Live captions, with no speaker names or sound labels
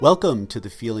Welcome to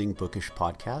the Feeling Bookish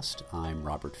podcast. I'm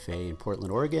Robert Fay in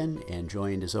Portland, Oregon, and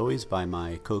joined as always by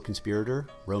my co-conspirator,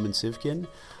 Roman Sivkin,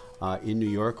 in New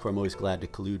York, who I'm always glad to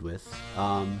collude with.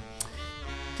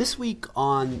 This week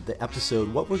on the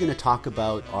episode, what we're going to talk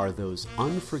about are those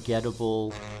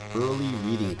unforgettable early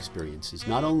reading experiences.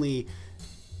 Not only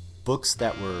books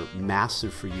that were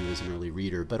massive for you as an early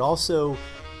reader, but also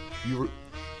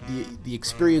the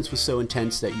experience was so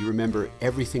intense that you remember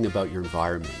everything about your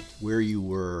environment, where you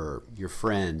were, your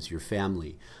friends, your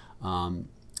family. And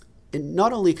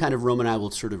not only kind of Roman and I will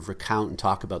sort of recount and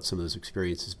talk about some of those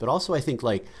experiences, but also I think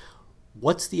like,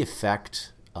 what's the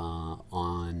effect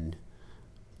on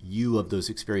you of those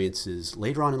experiences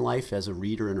later on in life as a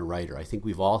reader and a writer? I think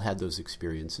we've all had those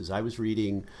experiences. I was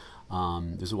reading,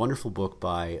 there's a wonderful book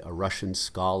by a Russian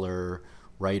scholar,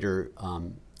 writer,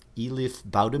 Elif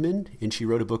Baudiman, and she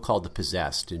wrote a book called The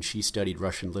Possessed, and she studied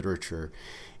Russian literature.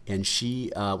 And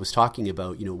she was talking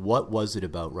about, what was it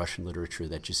about Russian literature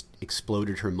that just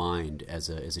exploded her mind as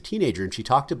a teenager. And she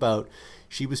talked about,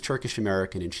 she was Turkish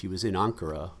American, and she was in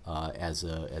Ankara as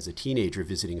a teenager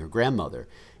visiting her grandmother.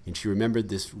 And she remembered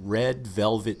this red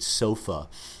velvet sofa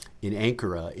in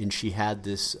Ankara, and she had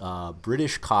this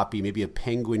British copy, maybe a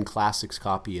Penguin Classics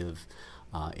copy of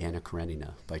Anna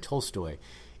Karenina by Tolstoy.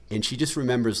 And she just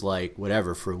remembers, like,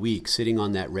 whatever, for a week, sitting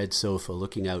on that red sofa,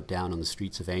 looking out down on the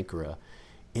streets of Ankara.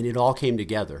 And it all came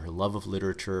together, her love of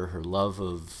literature, her love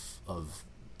of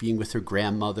being with her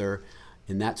grandmother,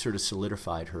 and that sort of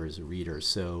solidified her as a reader.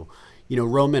 So,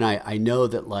 Roman, I know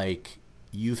that, like,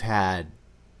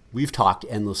 we've talked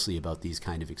endlessly about these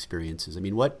kind of experiences. I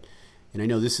mean, and I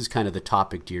know this is kind of the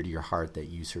topic dear to your heart that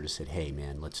you sort of said, hey,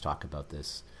 man, let's talk about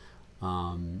this.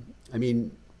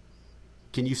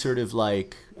 Can you sort of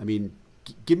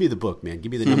give me the book, man.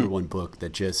 Give me the number one book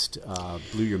that just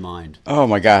blew your mind. Oh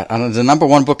my God. The number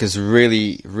one book is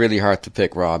really, really hard to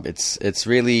pick, Rob. It's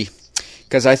really,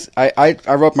 because I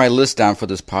wrote my list down for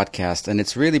this podcast, and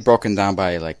it's really broken down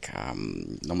by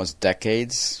almost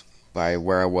decades, by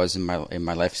where I was in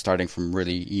my life, starting from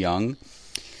really young.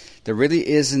 There really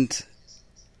isn't,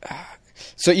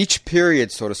 so each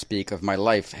period, so to speak, of my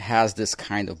life has this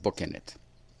kind of book in it.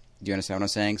 Do you understand what I'm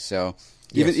saying? So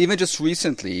even just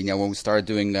recently, when we started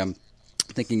doing,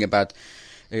 thinking about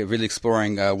really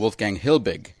exploring Wolfgang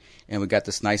Hilbig, and we got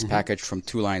this nice package from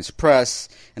Two Lions Press,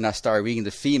 and I started reading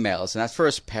The Females, and that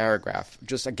first paragraph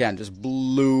just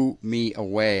blew me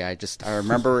away. I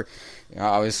remember,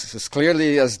 I was as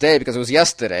clearly as day because it was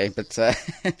yesterday, but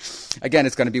again,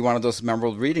 it's going to be one of those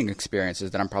memorable reading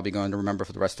experiences that I'm probably going to remember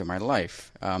for the rest of my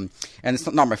life. And it's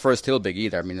not my first Hilbig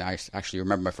either. I mean, I actually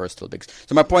remember my first Hilbigs.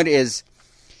 So my point is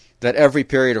that every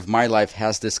period of my life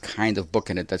has this kind of book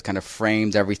in it that kind of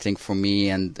framed everything for me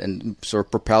and sort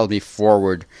of propelled me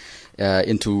forward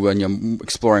into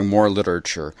exploring more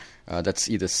literature that's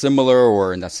either similar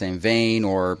or in that same vein,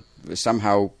 or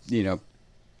somehow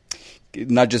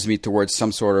nudges me towards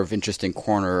some sort of interesting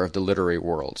corner of the literary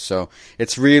world. So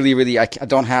it's really, really, I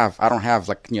don't have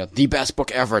the best book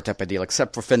ever type of deal,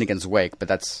 except for Finnegan's Wake, but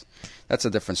that's a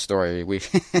different story.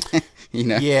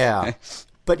 Yeah.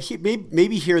 But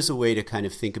maybe here's a way to kind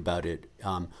of think about it.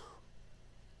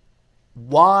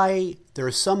 Why there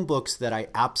are some books that I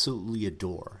absolutely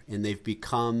adore, and they've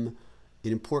become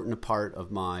an important part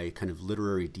of my kind of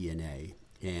literary DNA.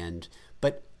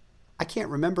 But I can't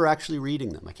remember actually reading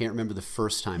them. I can't remember the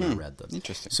first time I read them.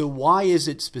 Interesting. So why is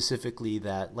it specifically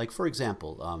that, like, for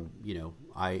example,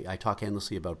 I talk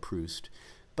endlessly about Proust,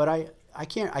 but I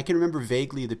can remember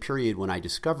vaguely the period when I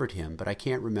discovered him, but I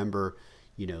can't remember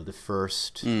the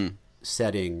first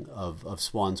setting of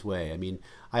Swann's Way. I mean,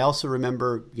 I also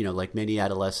remember, like many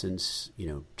adolescents,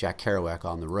 Jack Kerouac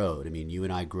on the road. I mean, you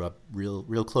and I grew up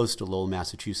real close to Lowell,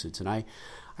 Massachusetts, and I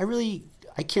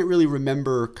can't really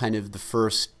remember kind of the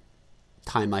first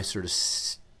time I sort of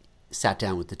sat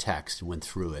down with the text and went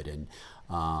through it. And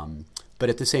but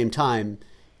at the same time,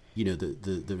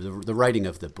 the writing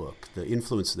of the book, the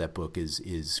influence of that book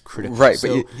is critical. Right.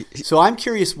 So I'm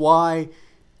curious why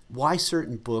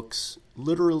certain books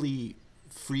literally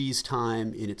freeze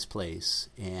time in its place,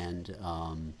 and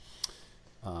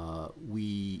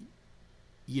we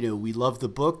love the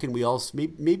book, and we also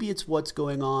maybe it's what's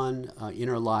going on in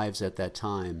our lives at that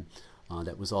time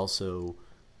that was also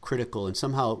critical, and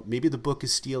somehow maybe the book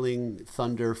is stealing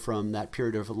thunder from that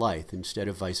period of life instead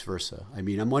of vice versa. I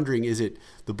mean, I'm wondering, is it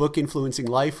the book influencing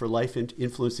life or life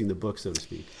influencing the book, so to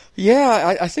speak?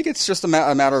 Yeah, I think it's just a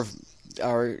matter of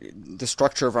the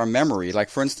structure of our memory. Like,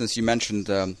 for instance, you mentioned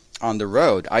On the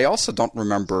Road. I also don't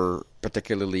remember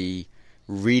particularly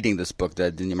reading this book,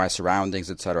 my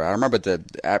surroundings, etc. I remember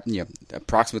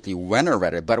approximately when I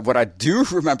read it, but what I do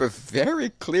remember very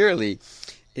clearly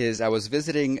is I was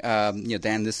visiting Dan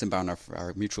Nissenbaum,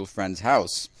 our mutual friend's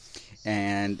house,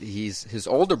 and his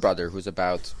older brother, who's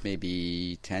about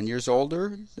maybe 10 years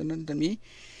older than me.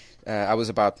 I was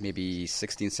about maybe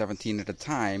 16, 17 at the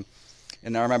time,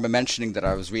 and I remember mentioning that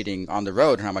I was reading On the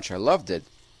Road and how much I loved it.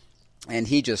 And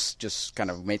he just kind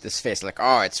of made this face like,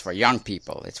 oh, it's for young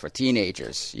people, it's for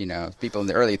teenagers, people in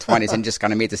the early 20s, and just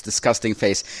kind of made this disgusting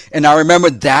face. And I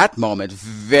remember that moment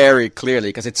very clearly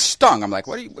because it stung. I'm like,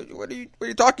 what are you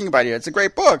talking about here? It's a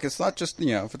great book. It's not just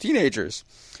for teenagers.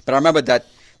 But I remember that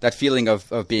feeling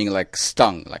of being like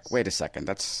stung. Like, wait a second,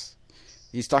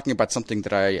 he's talking about something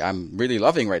that I'm really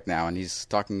loving right now, and he's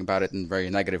talking about it in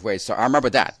very negative ways. So I remember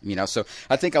that. So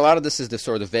I think a lot of this is the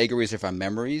sort of vagaries of our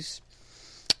memories.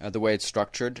 The way it's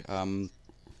structured.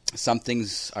 Some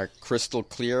things are crystal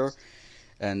clear,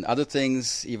 and other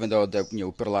things, even though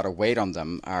we put a lot of weight on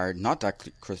them, are not that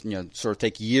sort of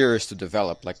take years to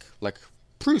develop. Like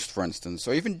Proust, for instance,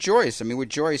 or even Joyce. I mean, with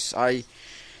Joyce, I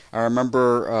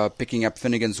remember picking up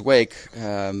Finnegan's Wake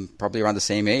probably around the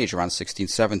same age, around 16,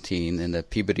 17, in the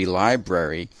Peabody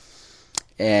Library,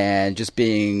 and just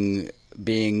being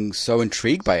so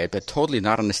intrigued by it, but totally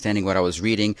not understanding what I was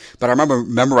reading. But I remember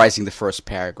memorizing the first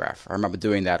paragraph. I remember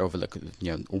doing that over a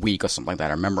week or something like that.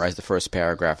 I mememorized the first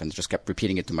paragraph and just kept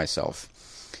repeating it to myself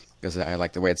because I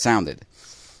liked the way it sounded.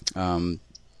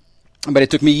 But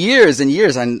it took me years and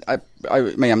years, and it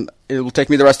will take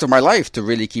me the rest of my life to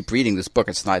really keep reading this book.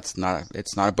 It's not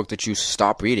a book that you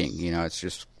stop reading. It's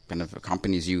just kind of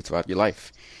accompanies you throughout your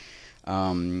life.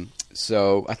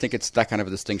 So I think it's that kind of a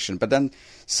distinction. But then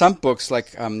some books,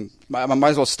 like I might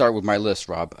as well start with my list,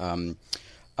 Rob.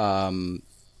 When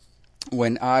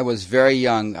I was very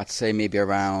young, I'd say maybe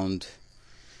around,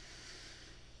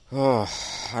 I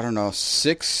don't know,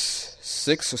 6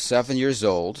 or 7 years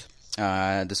old.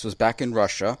 This was back in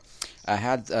Russia. I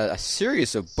had a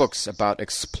series of books about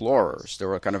explorers. They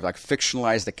were kind of like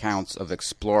fictionalized accounts of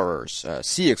explorers,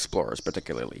 sea explorers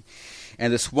particularly.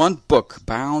 And this one book,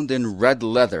 bound in red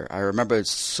leather, I remember it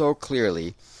so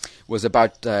clearly, was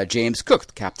about James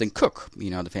Cook, Captain Cook,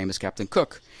 the famous Captain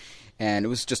Cook. And it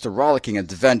was just a rollicking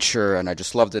adventure, and I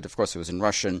just loved it. Of course, it was in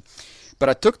Russian. But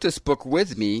I took this book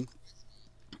with me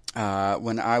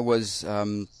when I was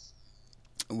already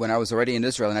in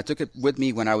Israel, and I took it with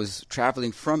me when I was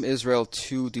traveling from Israel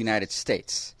to the United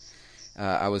States.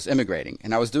 I was immigrating,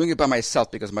 and I was doing it by myself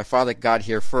because my father got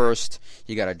here first.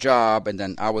 He got a job, and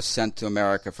then I was sent to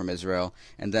America from Israel,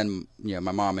 and then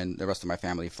my mom and the rest of my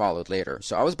family followed later.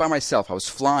 So I was by myself. I was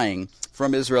flying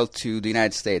from Israel to the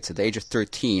United States at the age of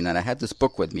 13, and I had this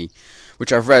book with me,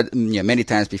 which I've read many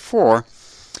times before.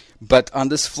 But on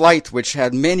this flight, which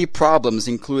had many problems,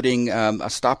 including a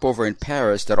stopover in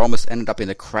Paris that almost ended up in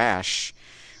a crash,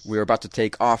 we were about to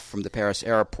take off from the Paris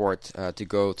airport to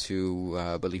go to,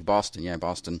 I believe, Boston. Yeah,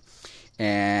 Boston.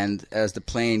 And as the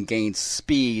plane gained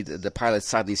speed, the pilot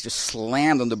suddenly just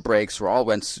slammed on the brakes. We all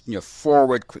went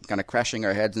forward, kind of crashing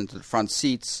our heads into the front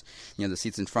seats, the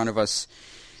seats in front of us.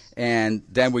 And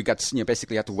then we got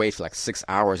basically had to wait for like 6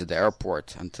 hours at the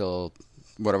airport until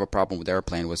whatever problem with the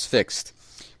airplane was fixed.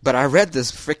 But I read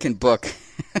this freaking book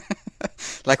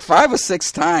like 5 or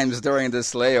 6 times during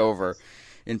this layover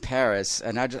in Paris,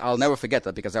 and I'll never forget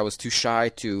that because I was too shy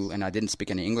to, and I didn't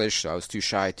speak any English, so I was too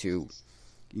shy to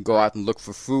go out and look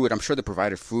for food. I'm sure they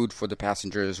provided food for the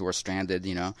passengers who were stranded,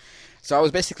 So I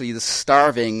was basically this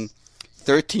starving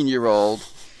 13-year-old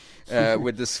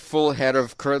with this full head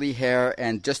of curly hair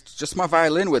and just my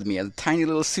violin with me, a tiny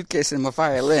little suitcase and my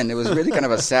violin. It was really kind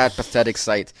of a sad, pathetic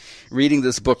sight, reading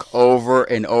this book over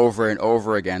and over and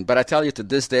over again. But I tell you, to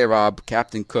this day, Rob,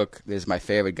 Captain Cook is my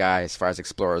favorite guy as far as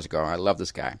explorers go. I love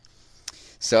this guy.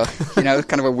 So,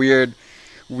 kind of a weird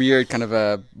kind of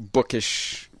a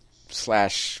bookish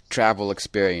 / travel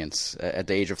experience at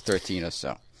the age of 13 or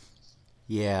so.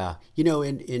 Yeah.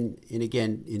 And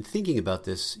again, in thinking about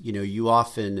this, you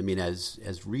often,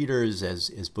 as readers,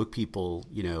 as book people,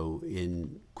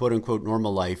 in quote unquote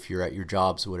normal life, you're at your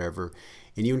jobs or whatever,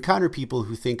 and you encounter people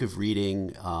who think of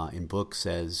reading in books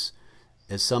as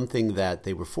something that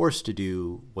they were forced to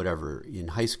do, whatever, in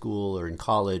high school or in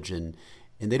college, and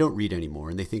they don't read anymore.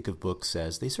 And they think of books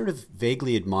as, they sort of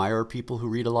vaguely admire people who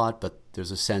read a lot, but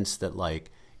there's a sense that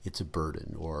like, it's a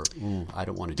burden, or I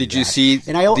don't want to do that. Did you see?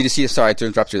 Sorry to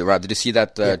interrupt you, Rob. Did you see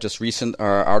that just recent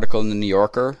article in the New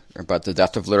Yorker about the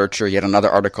death of literature? Yet another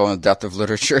article on the death of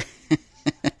literature.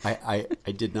 I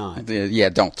did not. Yeah,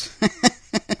 don't.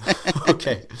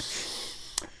 Okay.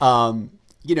 I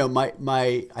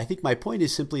think my point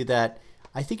is simply that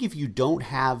I think if you don't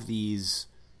have these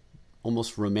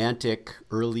almost romantic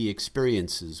early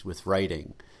experiences with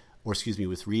writing, or excuse me,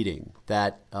 with reading,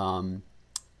 that and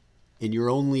you're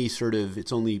only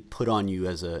it's only put on you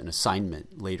as an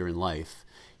assignment later in life,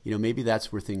 maybe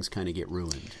that's where things kind of get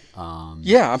ruined.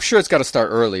 Yeah, I'm sure it's got to start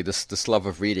early, this love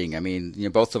of reading. I mean,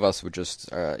 both of us were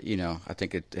just, I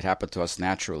think it happened to us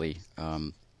naturally.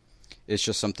 It's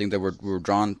just something that we're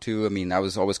drawn to. I mean, I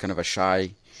was always kind of a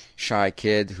shy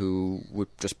kid who would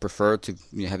just prefer to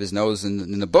have his nose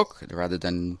in the book rather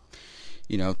than,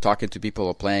 talking to people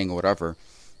or playing or whatever.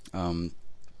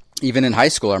 Even in high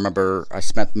school, I remember I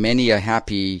spent many a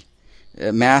happy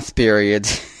math period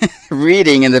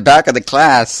reading in the back of the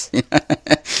class.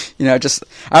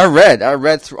 I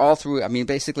read through. I mean,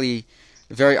 basically,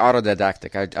 very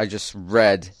autodidactic. I just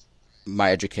read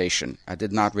my education. I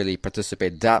did not really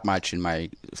participate that much in my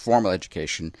formal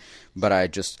education, but I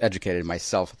just educated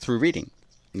myself through reading.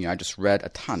 I just read a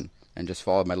ton and just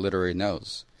followed my literary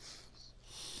nose.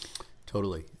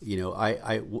 Totally.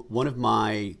 One of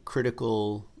my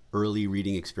critical early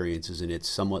reading experiences, and it's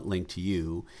somewhat linked to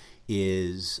you,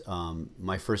 is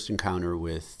my first encounter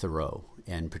with Thoreau,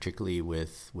 and particularly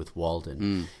with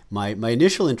Walden. My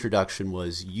initial introduction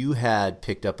was you had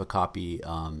picked up a copy,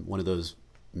 one of those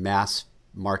mass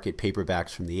market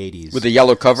paperbacks from the 80s. With the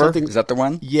yellow cover? Is that the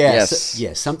one? Yes.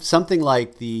 Yes. Something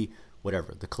like the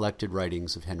collected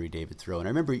writings of Henry David Thoreau. And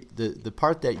I remember the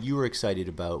part that you were excited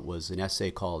about was an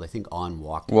essay called, I think, On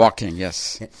Walking. Walking,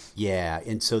 yes. Yeah.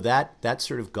 And so that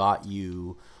sort of got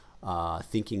you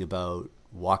thinking about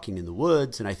walking in the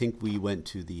woods. And I think we went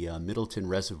to the Middleton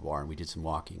Reservoir and we did some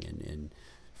walking. And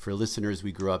for listeners,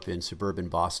 we grew up in suburban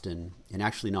Boston and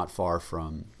actually not far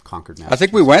from Concord, Massachusetts. I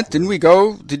think we went, didn't we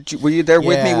go? Were you there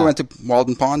with me? We went to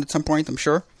Walden Pond at some point, I'm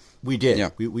sure. We did. Yeah.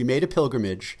 We made a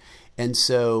pilgrimage. And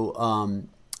so,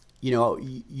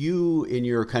 you in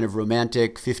your kind of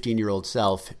romantic 15-year-old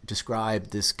self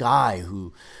described this guy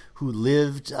who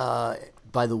lived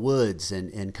by the woods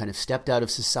and kind of stepped out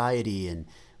of society and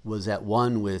was at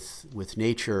one with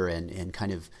nature and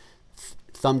kind of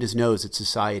thumbed his nose at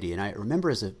society. And I remember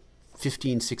as a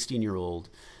 15, 16-year-old,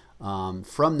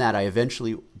 from that I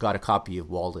eventually got a copy of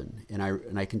Walden.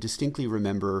 And I can distinctly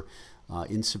remember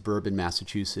in suburban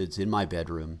Massachusetts in my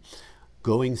bedroom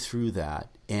going through that.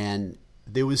 And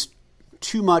there was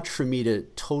too much for me to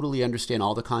totally understand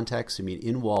all the context. I mean,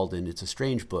 in Walden, it's a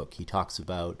strange book. He talks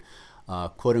about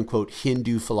quote unquote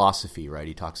Hindu philosophy, right?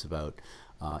 He talks about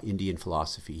Indian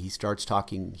philosophy. He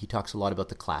talks a lot about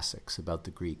the classics, about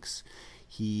the Greeks.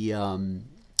 He's a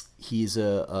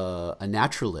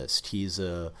naturalist. He's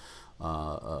a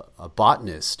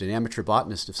botanist, an amateur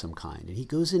botanist of some kind. And he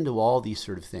goes into all these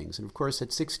sort of things. And of course,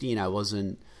 at 16, I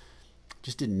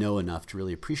just didn't know enough to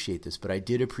really appreciate this, but I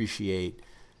did appreciate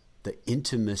the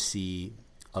intimacy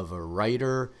of a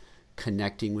writer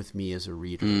connecting with me as a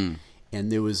reader.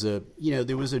 And there was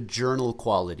a journal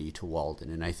quality to Walden.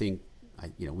 And I think,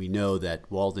 we know that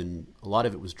Walden, a lot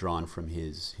of it was drawn from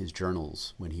his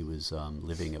journals when he was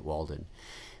living at Walden.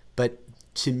 But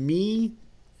to me,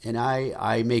 and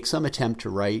I make some attempt to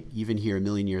write even here a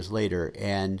million years later,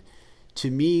 and to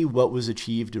me, what was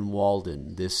achieved in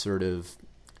Walden, this sort of,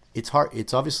 it's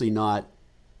obviously not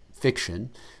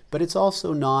fiction, but it's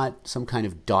also not some kind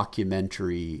of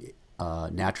documentary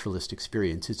naturalist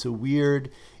experience.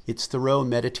 It's Thoreau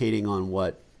meditating on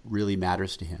what really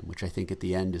matters to him, which I think at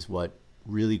the end is what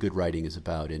really good writing is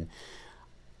about. And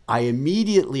I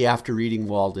immediately, after reading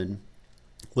Walden,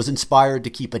 was inspired to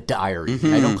keep a diary.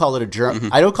 Mm-hmm. I don't call it a journal.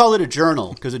 Mm-hmm. I don't call it a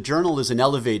journal because a journal is an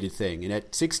elevated thing. And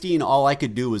at 16, all I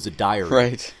could do was a diary.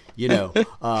 Right.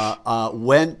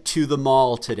 Went to the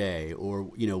mall today, or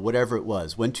whatever it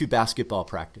was. Went to basketball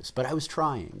practice, but I was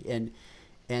trying.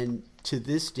 And to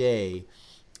this day,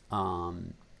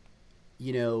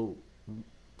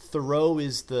 Thoreau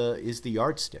is the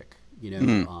yardstick.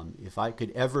 If I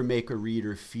could ever make a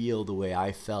reader feel the way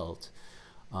I felt,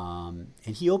 and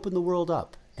he opened the world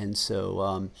up. And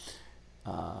so,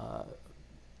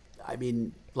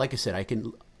 like I said,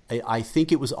 I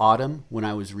think it was autumn when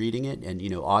I was reading it, and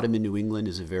autumn in New England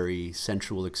is a very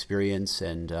sensual experience.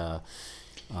 And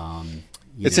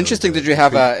it's interesting that you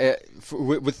have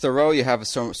with Thoreau, you have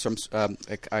some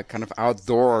a kind of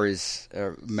outdoors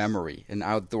memory, an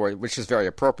outdoor, which is very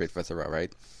appropriate for Thoreau,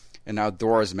 right? An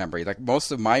outdoors memory. Like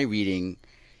most of my reading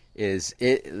it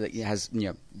has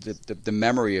the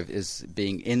memory of is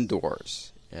being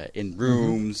indoors, in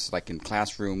rooms, like in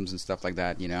classrooms and stuff like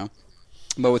that,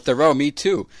 But with Thoreau, me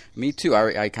too.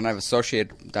 I kind of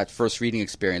associate that first reading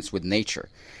experience with nature,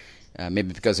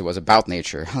 maybe because it was about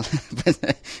nature. But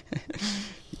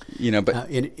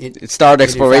it started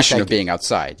exploration of being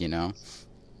outside.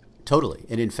 Totally.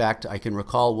 And in fact, I can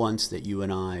recall once that you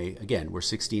and I, again, we're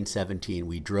 16, 17.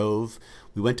 We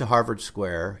went to Harvard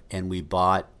Square and we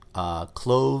bought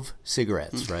Clove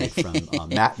cigarettes, right, from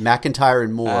McIntyre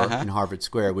and Moore in Harvard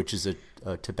Square, which is a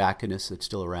tobacconist that's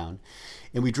still around.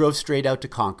 And we drove straight out to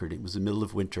Concord. It was the middle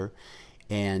of winter.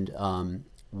 And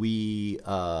we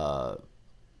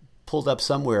pulled up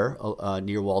somewhere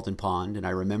near Walden Pond. And I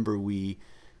remember we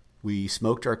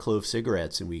smoked our Clove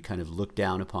cigarettes and we kind of looked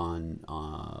down upon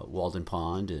Walden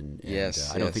Pond. And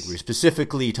I don't think we were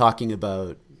specifically talking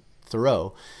about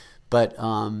Thoreau. But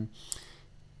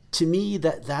to me,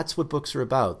 that's what books are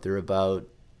about. They're about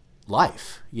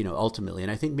life, ultimately.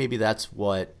 And I think maybe that's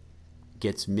what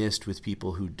gets missed with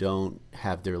people who don't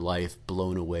have their life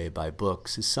blown away by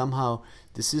books, is somehow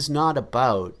this is not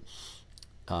about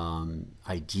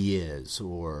ideas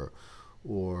or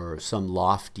some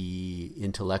lofty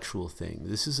intellectual thing.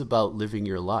 This is about living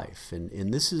your life.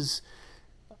 And this is,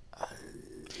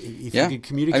 if you could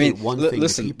communicate one thing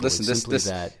to people, it's simply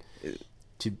that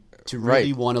to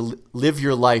really want to live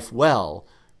your life well,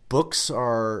 books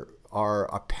are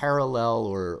a parallel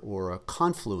or a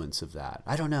confluence of that.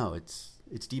 I don't know. It's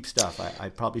deep stuff. I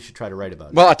probably should try to write about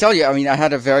it. Well, I'll tell you. I mean, I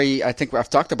think I've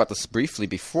talked about this briefly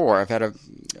before. I've had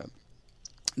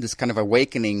this kind of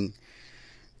awakening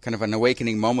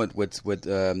moment with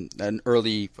an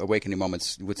early awakening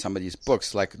moments with some of these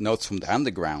books, like Notes from the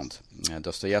Underground,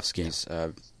 Dostoevsky's.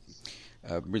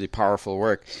 Really powerful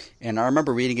work. And I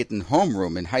remember reading it in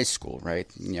homeroom in high school, right?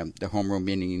 The homeroom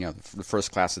meaning, the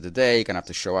first class of the day, you're going to have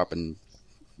to show up and,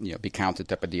 be counted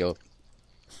type of deal.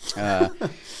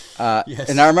 Yes.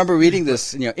 And I remember reading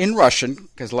this, in Russian,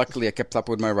 because luckily I kept up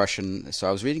with my Russian. So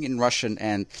I was reading it in Russian,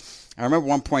 and I remember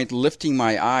one point lifting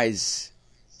my eyes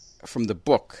from the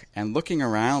book and looking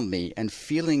around me and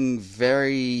feeling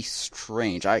very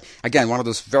strange. Again, one of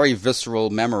those very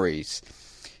visceral memories.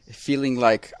 Feeling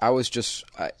like I was just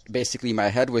basically my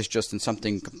head was just in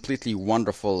something completely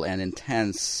wonderful and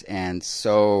intense, and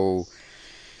so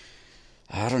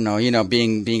I don't know,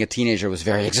 being a teenager was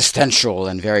very existential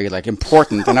and very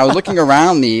important. And I was looking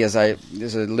around me as I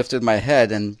lifted my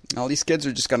head, and all these kids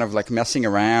are just kind of messing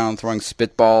around, throwing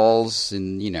spitballs,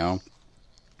 and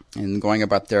and going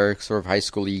about their sort of high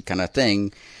school-y kind of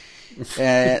thing.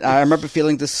 And I remember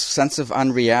feeling this sense of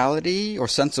unreality or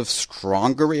sense of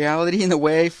stronger reality in a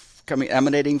way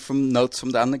emanating from Notes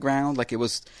from the Underground. Like it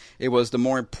was the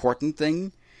more important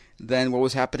thing than what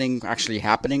was actually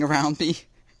happening around me.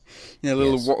 A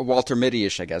little yes. Walter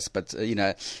Mitty-ish, I guess. But, and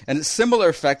a similar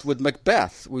effect with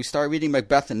Macbeth. We started reading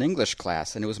Macbeth in English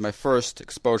class, and it was my first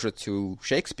exposure to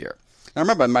Shakespeare. I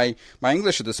remember my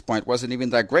English at this point wasn't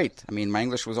even that great. I mean, my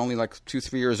English was only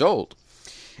 2-3 years old.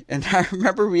 And I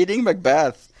remember reading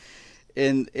Macbeth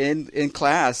in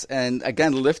class, and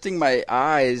again lifting my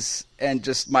eyes, and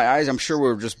just my eyes, I'm sure,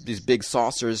 were just these big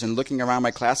saucers, and looking around my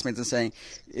classmates and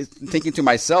thinking to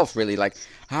myself, really,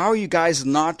 how are you guys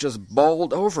not just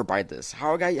bowled over by this?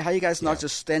 How are you guys not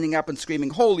just standing up and screaming,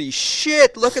 "Holy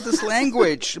shit! Look at this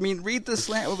language! I mean, read this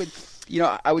language."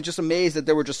 I was just amazed that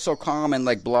they were just so calm and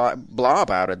blah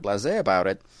about it, blasé about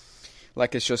it.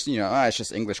 It's just, it's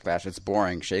just English class. It's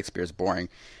boring. Shakespeare's boring.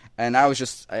 And I was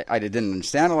just, I didn't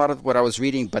understand a lot of what I was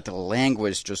reading, but the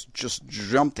language just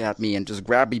jumped at me and just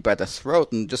grabbed me by the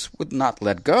throat and just would not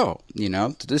let go,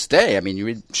 to this day. I mean, you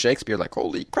read Shakespeare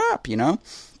holy crap,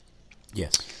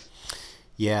 Yes.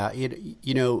 Yeah,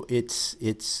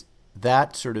 it's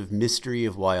that sort of mystery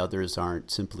of why others aren't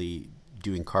simply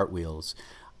doing cartwheels.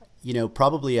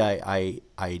 Probably I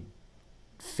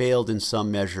failed in some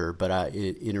measure, but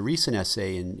in a recent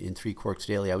essay in Three Quarks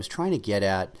Daily, I was trying to get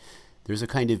at there's a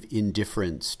kind of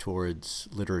indifference towards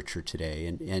literature today,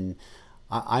 and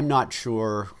I'm not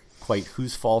sure quite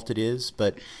whose fault it is,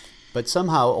 but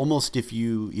somehow almost if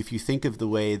you think of the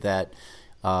way that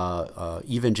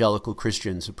evangelical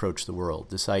Christians approach the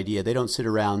world, this idea, they don't sit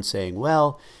around saying,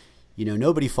 well,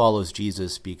 nobody follows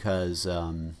Jesus because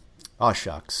oh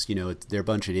shucks, they're a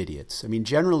bunch of idiots. I mean,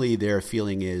 generally their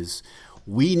feeling is,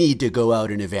 we need to go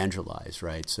out and evangelize,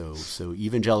 right? So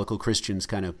evangelical Christians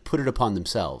kind of put it upon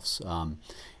themselves. And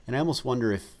I almost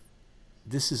wonder if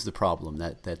this is the problem,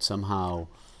 that somehow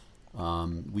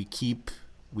we keep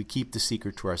the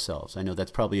secret to ourselves. I know that's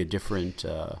probably a different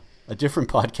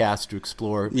podcast to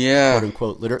explore, quote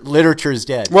unquote, literature is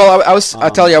dead. Well, I was thinking,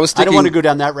 I don't want to go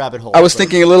down that rabbit hole. I was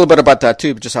thinking a little bit about that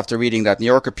too, just after reading that New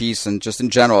Yorker piece, and just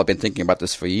in general, I've been thinking about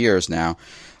this for years now.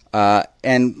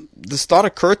 And this thought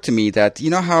occurred to me that,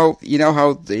 how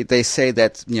they say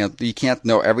that, you can't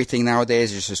know everything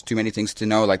nowadays. There's just too many things to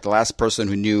know. Like the last person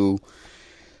who knew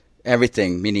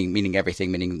everything, meaning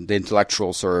everything, meaning the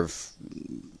intellectual sort of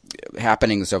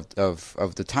happenings of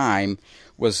the time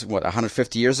was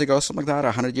 150 years ago, something like that,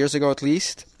 100 years ago at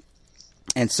least.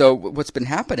 And so what's been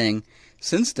happening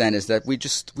since then is that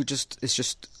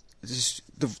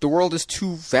the world is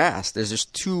too vast. There's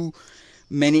just too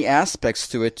many aspects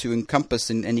to it to encompass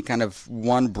in any kind of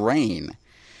one brain.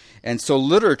 And so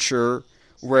literature,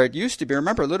 where it used to be,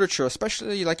 remember literature,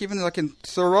 especially even in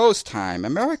Thoreau's time,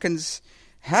 Americans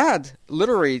had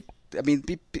literary,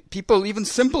 people, even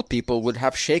simple people would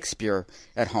have Shakespeare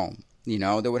at home. They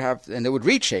would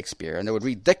read Shakespeare, and they would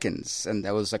read Dickens, and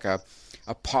that was like a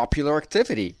popular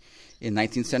activity in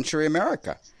 19th century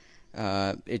America.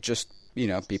 It just,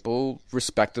 people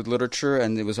respected literature,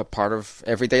 and it was a part of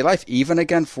everyday life, even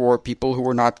again for people who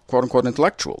were not quote unquote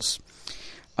intellectuals.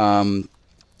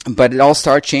 But it all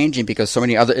started changing because so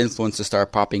many other influences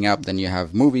started popping up. Then you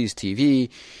have movies,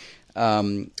 TV,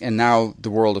 and now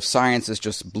the world of science is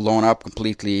just blown up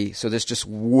completely. So there's just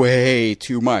way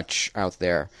too much out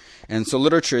there. And so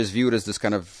literature is viewed as this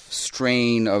kind of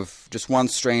strain of, just one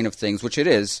strain of things, which it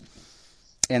is.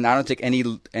 And I don't think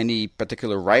any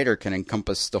particular writer can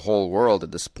encompass the whole world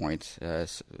at this point,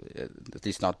 at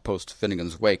least not post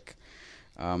Finnegan's Wake.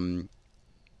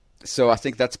 So I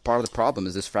think that's part of the problem,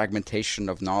 is this fragmentation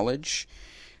of knowledge,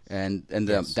 and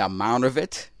the amount of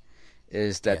it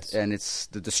is that, yes. And it's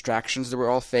the distractions that we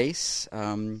all face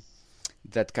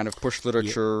that kind of push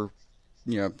literature,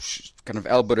 kind of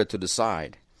elbowed it to the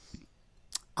side.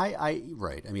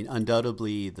 Right.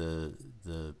 Undoubtedly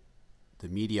the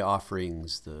media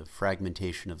offerings, the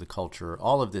fragmentation of the culture,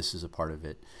 all of this is a part of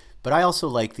it. But I also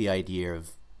like the idea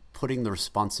of putting the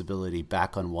responsibility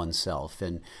back on oneself.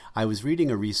 And I was reading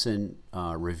a recent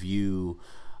review.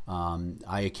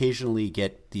 I occasionally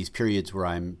get these periods where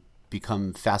I'm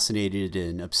become fascinated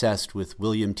and obsessed with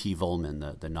William T.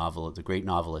 Vollmann, the great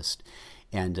novelist.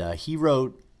 And he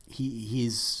wrote,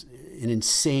 he's an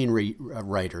insane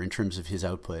writer in terms of his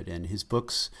output, and his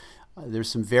books,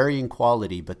 there's some varying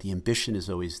quality, but the ambition is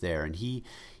always there. And he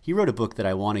wrote a book that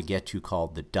I want to get to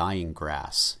called The Dying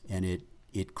Grass, and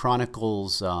it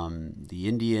chronicles the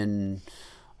Indian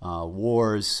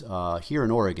wars here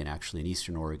in Oregon, actually, in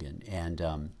Eastern Oregon. And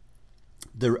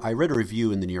I read a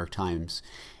review in the New York Times,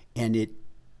 and it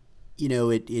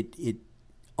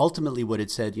ultimately what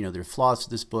it said, there are flaws to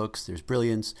this book, there's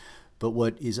brilliance, but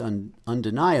what is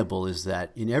undeniable is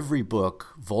that in every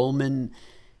book, Vollmann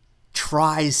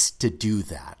tries to do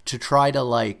that, to try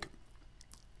to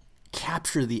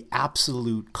capture the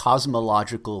absolute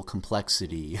cosmological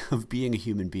complexity of being a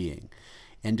human being,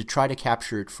 and to try to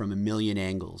capture it from a million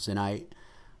angles. And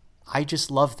I just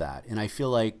love that. And I feel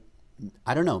like,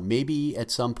 I don't know, maybe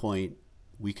at some point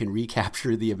we can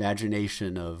recapture the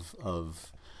imagination of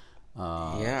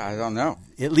I don't know.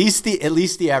 At least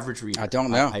the average reader. I don't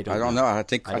know. I don't know. I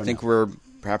think we're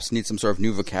perhaps need some sort of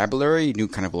new vocabulary, new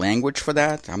kind of language for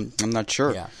that. I'm not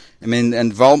sure. Yeah.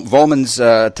 And Vollmann's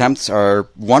attempts are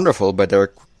wonderful, but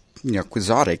they're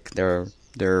quixotic. They're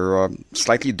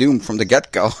slightly doomed from the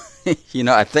get-go.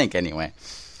 I think anyway.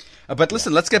 But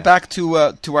listen, let's get back to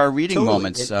our reading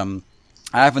moments. I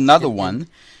have another one.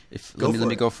 Let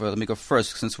me go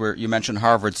first, since you mentioned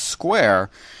Harvard Square.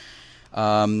 For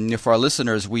our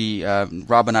listeners,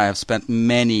 Rob and I have spent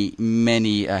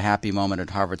many a happy moment at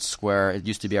Harvard Square. It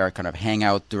used to be our kind of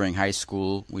hangout during high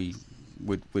school. We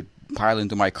would pile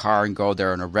into my car and go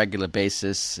there on a regular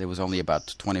basis. It was only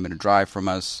about a 20-minute drive from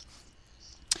us.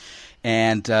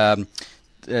 And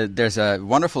there's a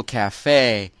wonderful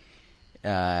cafe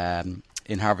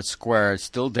in Harvard Square. It's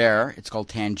still there. It's called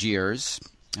Tangiers,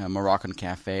 a Moroccan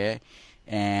cafe.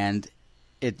 And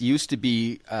it used to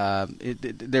be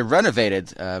they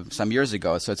renovated some years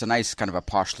ago, so it's a nice kind of a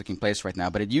posh-looking place right now.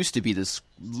 But it used to be this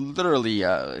literally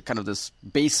kind of this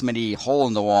basement-y hole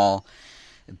in the wall,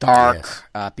 dark.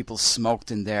 Yes. People smoked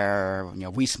in there.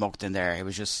 We smoked in there. It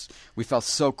was just, we felt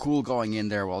so cool going in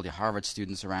there with all the Harvard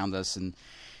students around us, and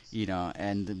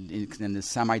and in the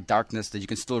semi-darkness that you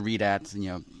can still read at,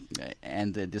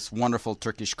 and this wonderful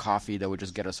Turkish coffee that would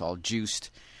just get us all juiced.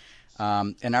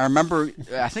 And I remember,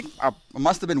 I think I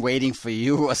must have been waiting for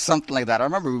you or something like that. I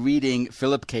remember reading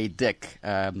Philip K. Dick.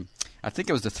 I think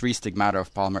it was The Three Stigmata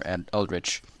of Palmer and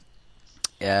Eldritch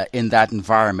in that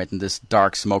environment, in this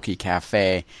dark, smoky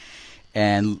cafe.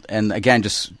 And again,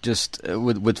 just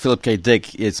with Philip K.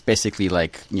 Dick, it's basically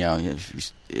like,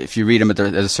 if you read him at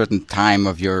a certain time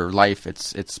of your life,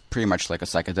 it's pretty much like a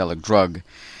psychedelic drug.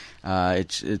 I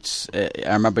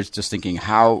remember just thinking,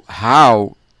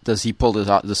 how does he pull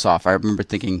this off? I remember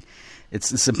thinking,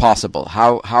 it's impossible.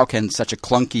 How can such a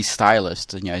clunky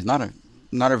stylist? He's not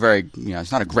a very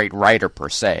he's not a great writer per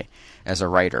se as a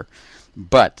writer,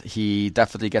 but he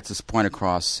definitely gets his point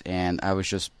across. And I was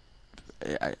just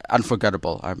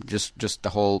unforgettable. Just the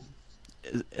whole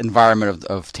environment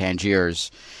of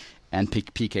Tangiers and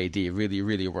PKD really,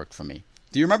 really worked for me.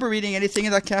 Do you remember reading anything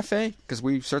in that cafe? Because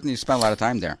we certainly spent a lot of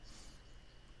time there.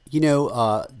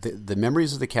 The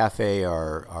memories of the cafe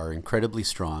are incredibly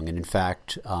strong, and in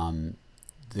fact,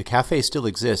 the cafe still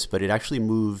exists, but it actually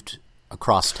moved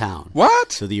across town.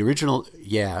 What? So the original,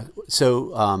 yeah. So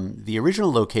the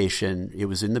original location, it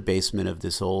was in the basement of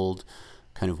this old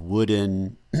kind of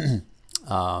wooden,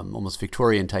 almost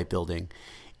Victorian type building,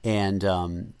 and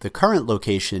the current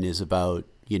location is about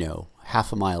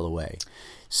half a mile away.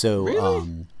 So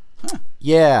really?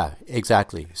 yeah,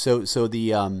 exactly. So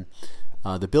the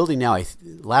building now,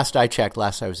 last I checked,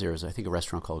 last I was there, was I think a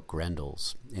restaurant called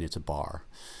Grendel's, and it's a bar.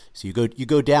 So you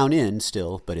go down in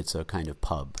still, but it's a kind of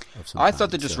pub of some kind. I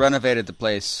thought they just renovated the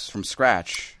place from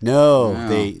scratch. No.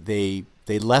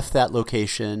 They left that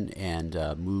location and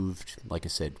moved, like I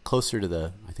said, closer to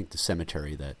the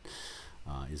cemetery that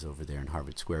is over there in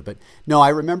Harvard Square. But no, I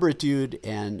remember it, dude,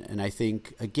 and I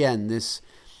think again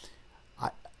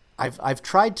I've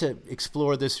tried to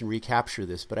explore this and recapture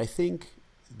this, but I think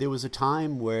there was a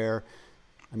time where,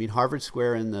 Harvard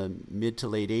Square in the mid to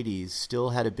late 80s still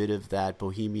had a bit of that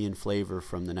bohemian flavor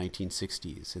from the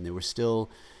 1960s. And there were still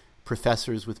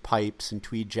professors with pipes and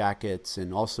tweed jackets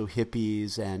and also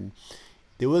hippies. And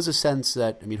there was a sense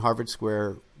that, Harvard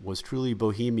Square was truly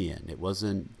bohemian. It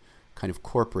wasn't kind of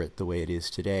corporate the way it is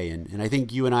today. And I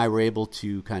think you and I were able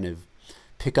to kind of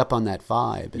pick up on that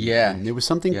vibe. And, and there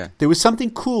was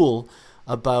something cool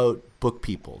about book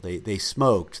people. They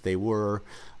smoked. They wore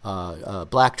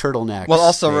black turtlenecks. Well,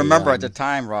 also remember at the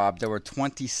time, Rob, there were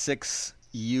 26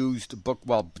 used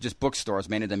just bookstores,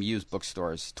 many of them used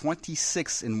bookstores.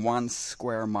 26 in 1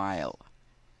 square mile.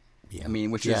 Yeah.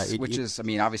 Which is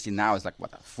obviously now is like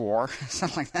what, 4,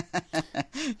 something like that.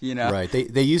 Right.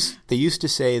 They used to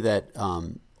say that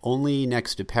only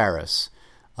next to Paris,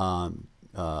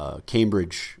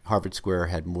 Cambridge, Harvard Square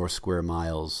had more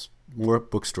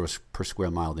bookstores per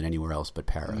square mile than anywhere else but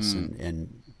Paris,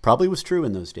 and probably was true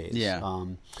in those days. Yeah.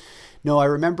 No, I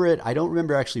remember it. I don't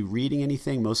remember actually reading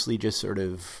anything. Mostly just sort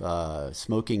of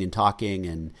smoking and talking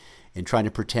and trying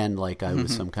to pretend like I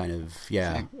was some kind of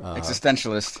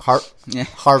existentialist,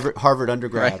 Harvard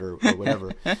undergrad or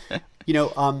whatever.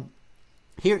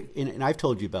 Here, and I've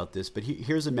told you about this, but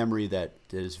here's a memory that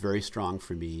is very strong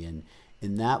for me, and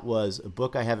that was a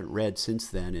book I haven't read since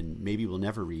then, and maybe will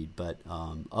never read, but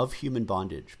Of Human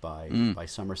Bondage by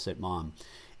Somerset Maugham.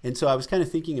 And so I was kind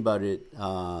of thinking about it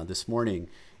this morning,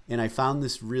 and I found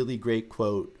this really great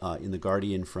quote in The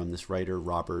Guardian from this writer,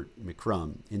 Robert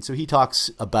McCrum. And so he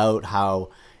talks about how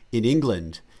in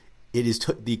England it is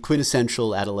the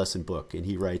quintessential adolescent book. And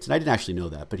he writes, and I didn't actually know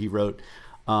that, but he wrote,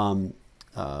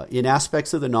 in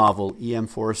aspects of the novel, E.M.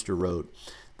 Forster wrote,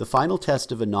 "The final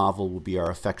test of a novel will be our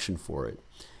affection for it,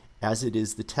 as it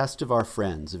is the test of our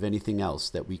friends, of anything else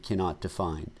that we cannot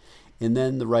define." And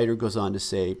then the writer goes on to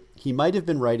say, he might have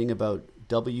been writing about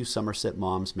W. Somerset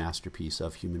Maugham's masterpiece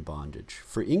Of Human Bondage.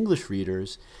 For English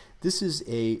readers, this is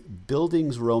a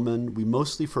Bildungsroman we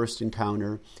mostly first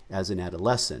encounter as an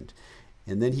adolescent.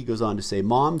 And then he goes on to say,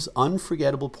 Maugham's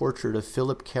unforgettable portrait of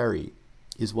Philip Carey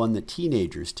is one that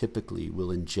teenagers typically will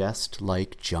ingest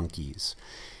like junkies.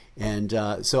 And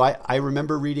so I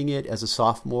remember reading it as a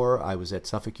sophomore. I was at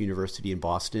Suffolk University in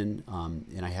Boston,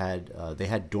 and they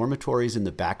had dormitories in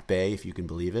the Back Bay, if you can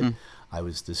believe it. I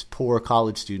was this poor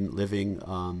college student living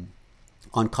on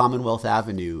Commonwealth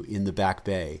Avenue in the Back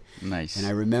Bay. Nice. And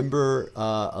I remember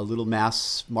a little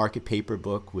mass market paper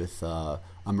book with a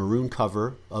maroon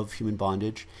cover of Human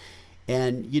Bondage.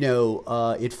 And,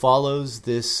 it follows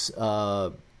this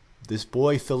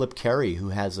boy, Philip Carey, who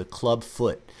has a club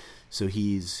foot. So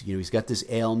he's got this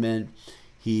ailment.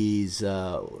 He's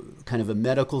kind of a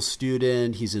medical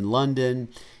student. He's in London,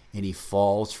 and he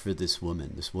falls for this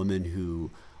woman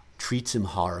who treats him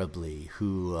horribly,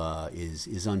 who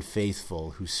is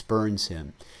unfaithful, who spurns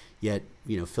him. Yet,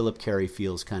 Philip Carey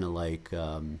feels kind of like,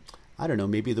 I don't know,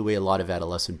 maybe the way a lot of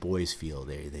adolescent boys feel.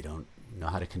 They don't know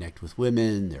how to connect with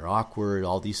women. They're awkward,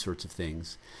 all these sorts of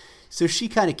things. So she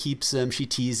kind of keeps him. She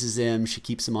teases him. She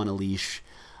keeps him on a leash.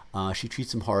 She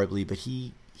treats him horribly, but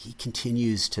he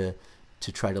continues to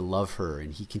try to love her,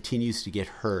 and he continues to get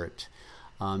hurt.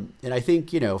 And I think,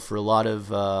 for a lot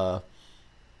of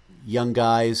young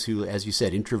guys who, as you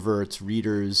said, introverts,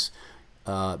 readers,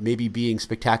 maybe being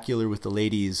spectacular with the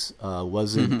ladies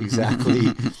wasn't exactly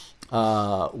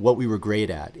what we were great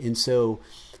at. And so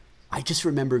I just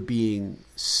remember being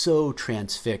so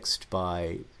transfixed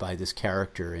by this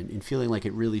character and feeling like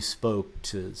it really spoke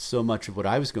to so much of what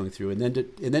I was going through. And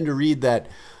then to read that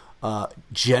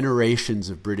generations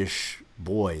of British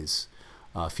boys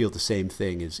feel the same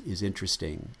thing is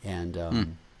interesting.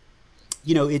 And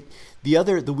you know,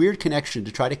 the weird connection,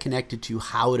 to try to connect it to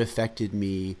how it affected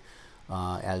me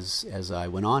as I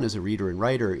went on as a reader and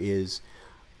writer, is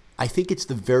I think it's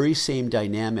the very same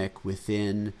dynamic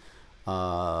within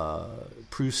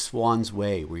Proust's Swann's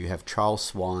Way, where you have Charles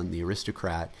Swann, the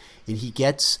aristocrat, and he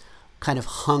gets kind of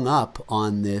hung up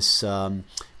on this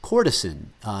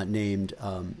courtesan named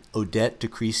Odette de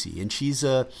Crécy, and she's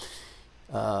a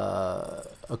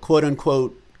quote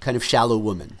unquote kind of shallow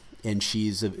woman, and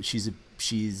she's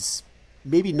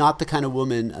maybe not the kind of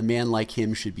woman a man like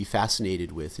him should be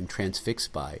fascinated with and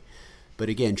transfixed by, but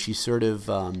again, she's sort of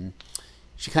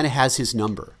she kind of has his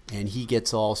number, and he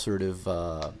gets all sort of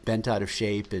bent out of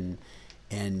shape and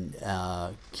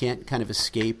can't kind of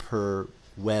escape her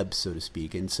web, so to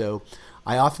speak. And so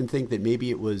I often think that maybe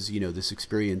it was, you know, this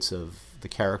experience of the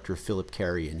character Philip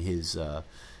Carey and his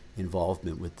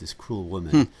involvement with this cruel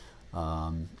woman.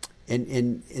 And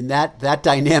that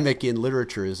dynamic in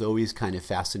literature has always kind of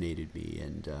fascinated me.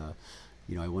 And,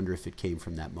 you know, I wonder if it came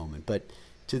from that moment. But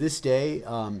to this day,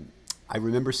 I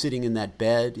remember sitting in that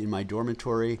bed in my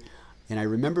dormitory, and I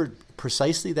remember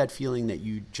precisely that feeling that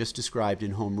you just described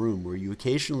in Homeroom, where you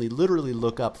occasionally literally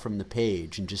look up from the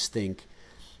page and just think,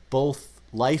 both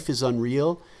life is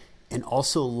unreal and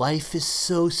also life is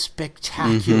so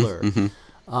spectacular.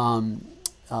 And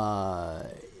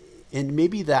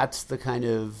maybe that's the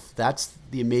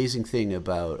amazing thing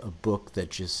about a book that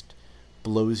just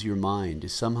blows your mind,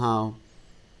 is somehow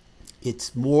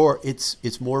it's more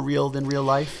real than real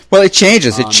life. Well, it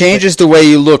changes. It changes the way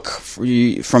you look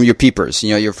from your peepers.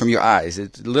 You know, from your eyes.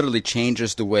 It literally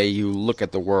changes the way you look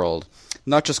at the world,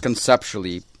 not just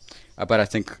conceptually, but I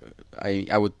think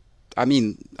I'm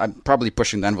probably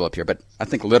pushing the envelope here, but I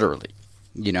think literally.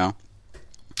 You know,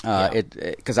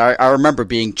 because I remember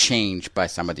being changed by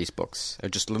some of these books. I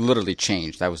just literally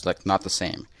changed. I was like not the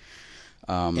same.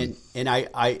 And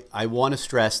I want to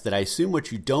stress that I assume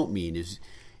what you don't mean is,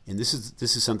 and this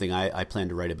is something I plan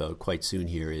to write about quite soon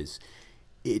here, is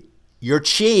you're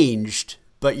changed,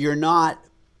 but you're not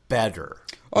better.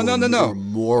 Oh, no.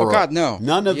 More, oh, God, no.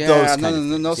 None of those kind of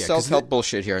things. No self-help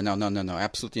bullshit here. No.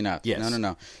 Absolutely not. Yes.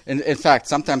 No. In fact,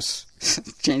 sometimes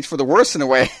change for the worse in a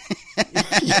way.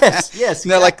 Yes.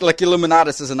 You know, like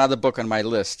Illuminatus is another book on my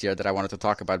list here that I wanted to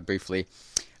talk about briefly.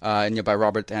 By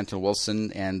Robert Anton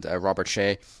Wilson and Robert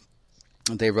Shea.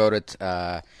 They wrote it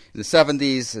in the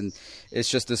 70s, and it's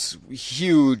just this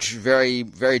huge, very,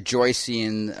 very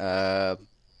Joycean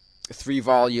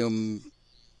 3-volume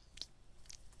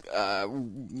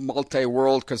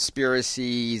multi-world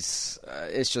conspiracies.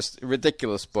 It's just a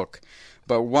ridiculous book,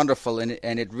 but wonderful, and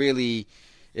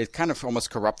it kind of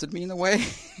almost corrupted me in a way,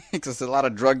 because there's a lot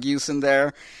of drug use in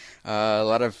there, a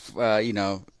lot of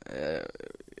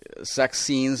sex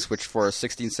scenes, which for a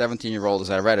 16, 17-year-old, as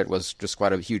I read it, was just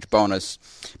quite a huge bonus.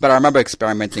 But I remember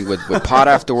experimenting with pot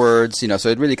afterwards, you know, so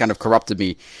it really kind of corrupted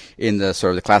me in the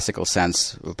sort of the classical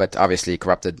sense, but obviously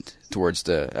corrupted towards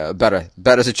the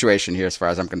better situation here as far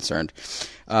as I'm concerned.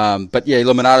 But yeah,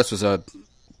 Illuminatus was a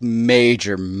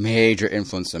major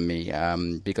influence on me,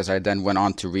 because I then went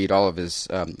on to read all of his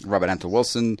Robert Anton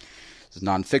Wilson, his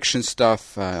nonfiction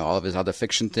stuff, all of his other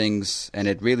fiction things, and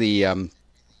it really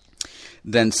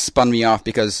then spun me off,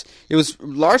 because it was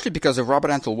largely because of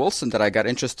Robert Anton Wilson that I got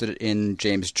interested in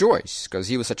James Joyce, because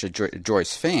he was such a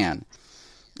Joyce fan.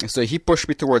 So he pushed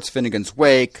me towards Finnegan's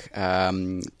Wake,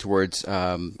 towards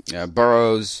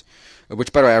Burroughs,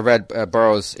 which, by the way, I read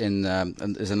Burroughs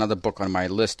is another book on my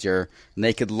list here,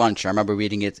 Naked Lunch. I remember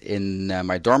reading it in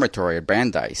my dormitory at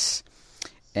Brandeis.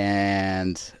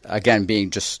 And again,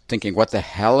 thinking, what the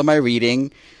hell am I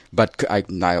reading? But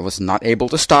I was not able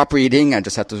to stop reading. I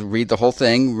just had to read the whole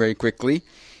thing very quickly.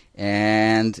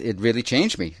 And it really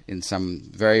changed me in some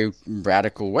very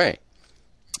radical way.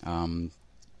 So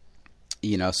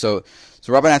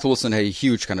Robert Anton Wilson had a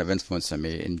huge kind of influence on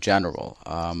me in general.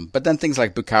 But then things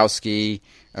like Bukowski,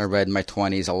 I read in my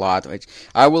 20s a lot.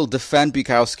 I will defend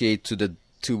Bukowski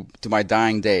to my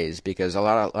dying days, because a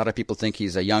lot of people think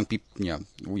he's a young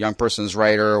person's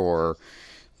writer, or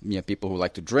people who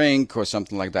like to drink or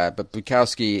something like that. But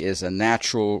Bukowski is a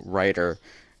natural writer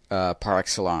par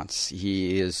excellence.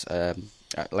 He is,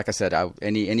 like I said,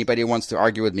 anybody who wants to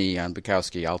argue with me on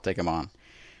Bukowski, I'll take him on.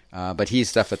 But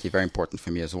he's definitely very important for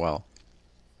me as well.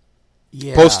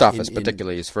 Yeah, Post Office,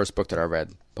 particularly his first book that I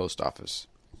read, Post Office.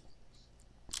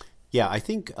 Yeah, I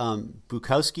think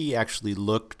Bukowski actually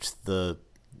looked the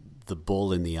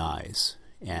bull in the eyes,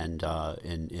 and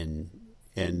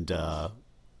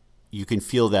you can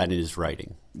feel that in his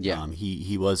writing. Yeah,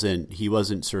 he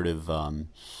wasn't sort of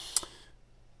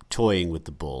toying with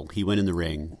the bull. He went in the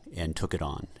ring and took it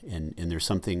on. And there's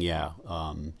something,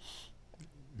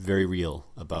 very real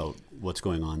about what's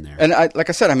going on there. And like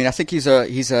I said, I mean, I think he's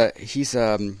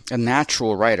a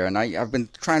natural writer, and I've been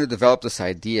trying to develop this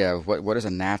idea of what is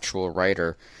a natural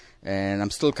writer, and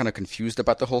I'm still kind of confused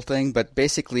about the whole thing. But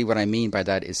basically, what I mean by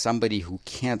that is somebody who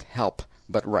can't help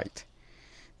but write.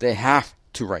 They have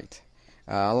to write.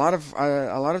 A lot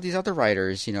of these other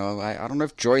writers, I don't know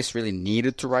if Joyce really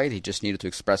needed to write. He just needed to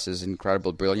express his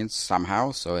incredible brilliance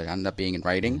somehow, so it ended up being in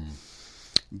writing.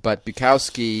 But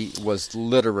Bukowski was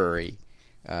literary.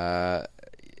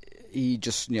 He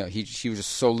was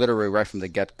just so literary right from the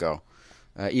get-go.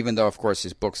 Even though, of course,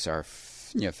 his books are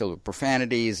filled with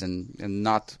profanities and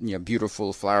not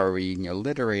beautiful, flowery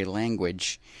literary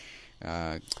language.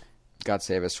 God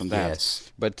save us from that.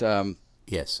 Yes. But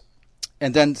yes.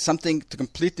 And then something to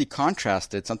completely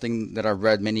contrast it, something that I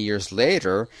read many years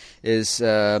later, is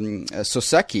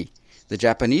Soseki, the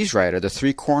Japanese writer, The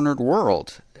Three-Cornered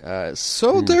World.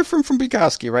 Different from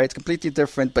Bukowski, right? It's completely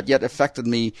different, but yet affected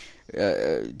me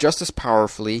just as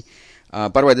powerfully. By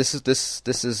the way, this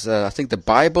is I think the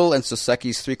Bible and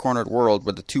Soseki's Three-Cornered World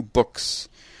were the two books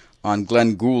on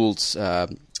Glenn Gould's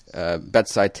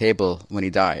bedside table when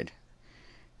he died.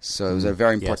 So it was a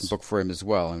very important book for him as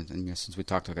well. And since we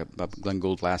talked about Glenn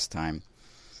Gould last time,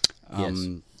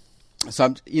 so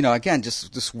I'm, again,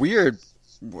 just this weird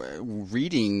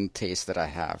reading taste that I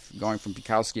have, going from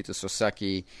Bukowski to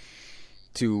Soseki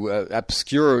to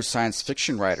obscure science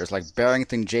fiction writers like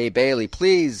Barrington J. Bailey.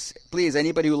 Please,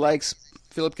 anybody who likes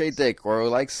Philip K. Dick or who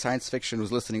likes science fiction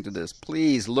who's listening to this,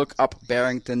 please look up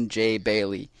Barrington J.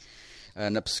 Bailey,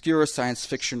 an obscure science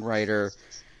fiction writer.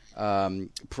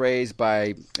 Praised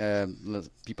by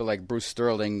people like Bruce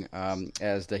Sterling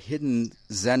as the hidden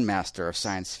Zen master of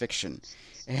science fiction.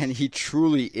 And he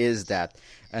truly is that.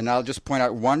 And I'll just point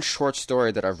out one short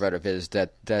story that I've read of his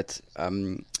that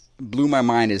blew my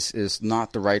mind is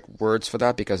not the right words for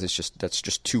that, because that's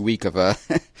just too weak of a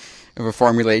of a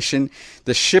formulation.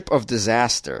 The Ship of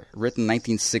Disaster, written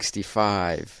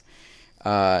 1965.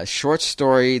 Short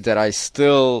story that I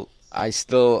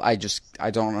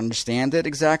don't understand it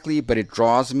exactly, but it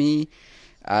draws me.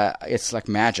 It's like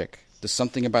magic. There's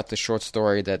something about the short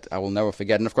story that I will never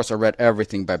forget. And of course, I read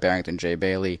everything by Barrington J.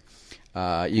 Bailey.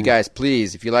 You guys,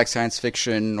 please, if you like science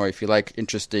fiction or if you like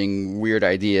interesting, weird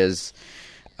ideas,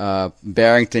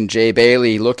 Barrington J.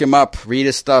 Bailey, look him up, read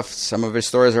his stuff. Some of his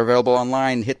stories are available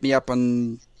online. Hit me up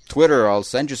on Twitter. I'll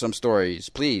send you some stories.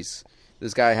 Please.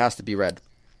 This guy has to be read.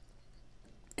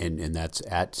 And that's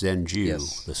at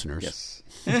ZenJew, listeners.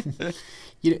 Yes.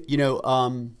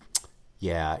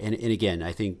 And again,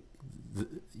 I think,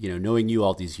 knowing you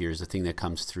all these years, the thing that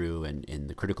comes through and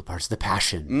the critical parts, the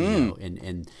passion,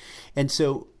 and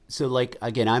so like,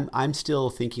 again, I'm still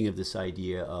thinking of this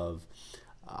idea of,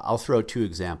 I'll throw out two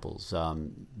examples,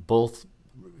 both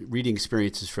reading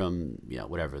experiences from, the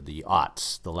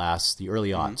aughts, the early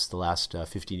aughts, the last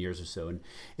 15 years or so.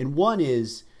 And one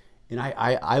is, and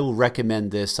I will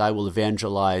recommend this, I will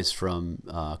evangelize from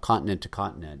continent to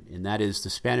continent, and that is the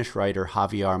Spanish writer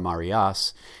Javier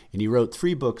Marias, and he wrote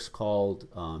 3 books called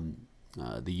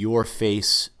the Your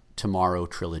Face Tomorrow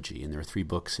trilogy, and there are 3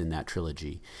 books in that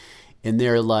trilogy. And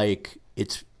they're like,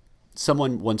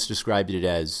 someone once described it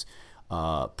as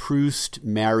Proust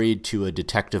married to a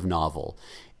detective novel.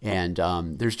 And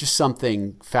there's just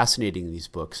something fascinating in these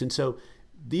books. And so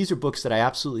these are books that I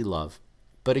absolutely love.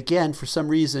 But again, for some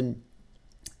reason,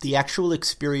 the actual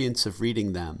experience of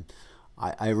reading them,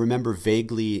 I remember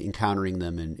vaguely encountering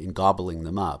them and gobbling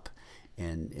them up.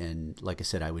 And like I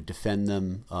said, I would defend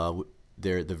them. The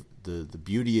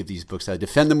beauty of these books, I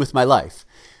defend them with my life.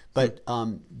 But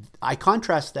I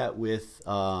contrast that with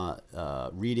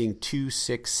reading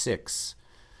 266.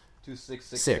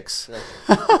 2666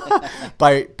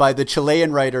 by the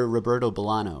Chilean writer Roberto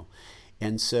Bolaño.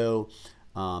 And so,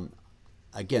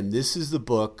 again, this is the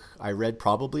book I read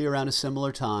probably around a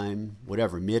similar time,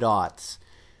 mid-aughts.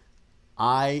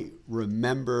 I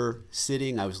remember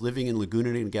sitting, I was living in Laguna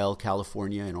Niguel,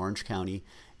 California, in Orange County,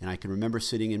 and I can remember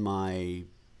sitting in my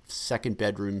second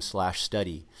bedroom /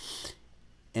 study.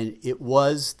 And it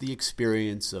was the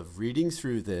experience of reading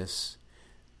through this,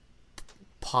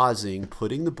 pausing,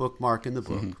 putting the bookmark in the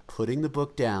book, putting the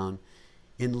book down,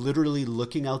 and literally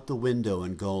looking out the window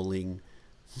and going,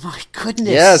 my goodness.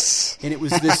 Yes. And it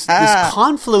was this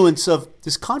confluence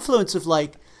of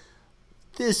like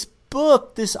this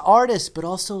book, this artist, but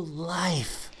also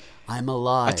life. I'm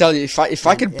alive. I tell you, if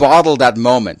I could bottle that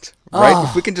moment, right?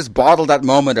 If we can just bottle that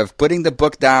moment of putting the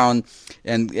book down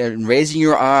and raising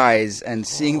your eyes and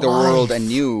seeing the world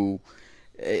anew,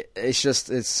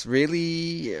 it's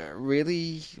really,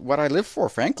 really what I live for,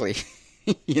 frankly.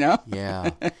 You know?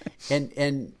 Yeah.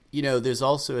 And there's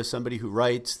also, as somebody who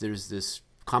writes, there's this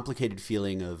complicated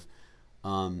feeling of,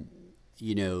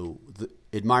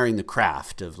 admiring the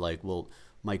craft of like, well,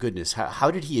 my goodness, how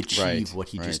did he achieve what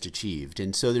he just achieved?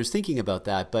 And so there's thinking about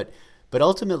that, but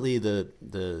ultimately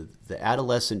the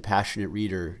adolescent passionate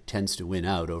reader tends to win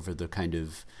out over the kind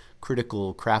of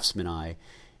critical craftsman eye.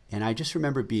 And I just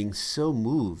remember being so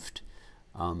moved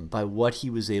by what he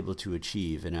was able to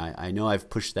achieve. And I know I've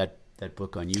pushed that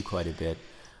book on you quite a bit.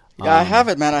 Yeah, I have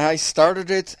it, man. I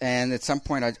started it, and at some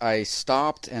point I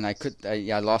stopped, and I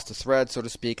lost the thread, so to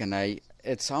speak, and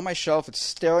it's on my shelf. It's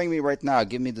staring me right now,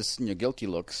 giving me this guilty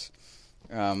looks.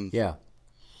 Yeah.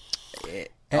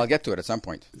 I'll get to it at some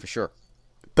point, for sure.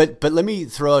 But let me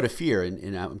throw out a fear,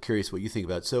 and I'm curious what you think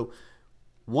about it. So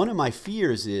one of my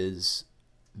fears is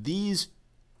these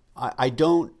I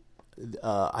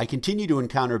continue to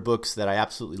encounter books that I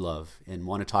absolutely love and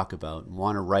want to talk about and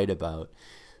want to write about,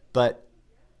 but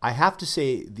I have to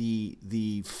say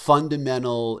the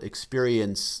fundamental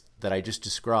experience that I just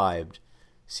described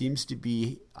seems to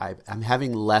be I'm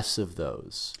having less of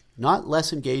those. Not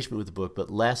less engagement with the book, but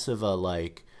less of a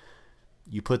like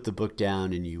you put the book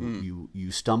down and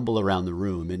you stumble around the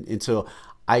room, and so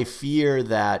I fear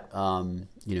that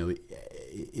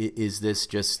is this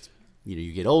just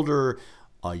you get older,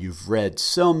 you've read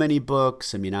so many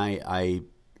books. I mean, I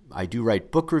do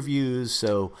write book reviews,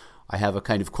 so I have a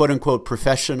kind of quote unquote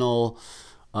professional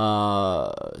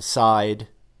side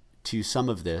to some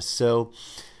of this. So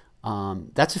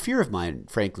that's a fear of mine,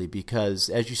 frankly, because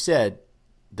as you said,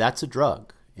 that's a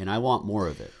drug, and I want more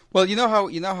of it. Well, you know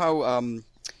how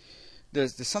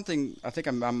there's something I think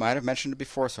I might have mentioned it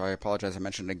before, so I apologize I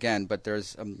mentioned it again. But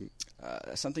there's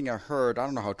something I heard. I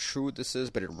don't know how true this is,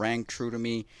 but it rang true to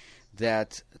me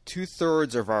that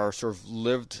 2/3 of our sort of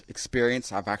lived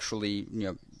experience, I've actually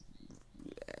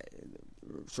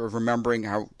sort of remembering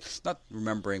how not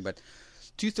remembering, but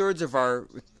 2/3 of our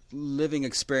living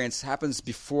experience happens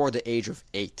before the age of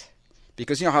 8,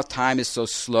 because you know how time is so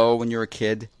slow when you're a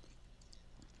kid.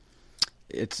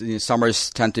 It's summers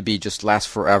tend to be just last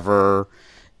forever,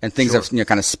 and things have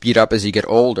kind of speed up as you get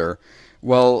older.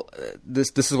 Well,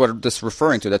 this is what this is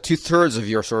referring to. That 2/3 of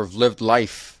your sort of lived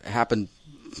life happened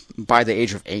by the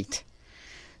age of 8.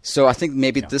 So I think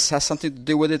maybe this has something to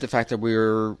do with it. The fact that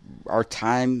our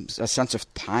sense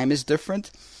of time is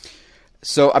different.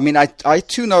 So I mean, I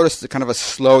too noticed kind of a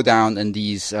slowdown in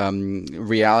these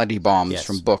reality bombs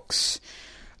from books.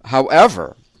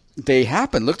 However, they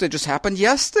happen. Look, they just happened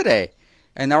yesterday.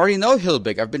 And I already know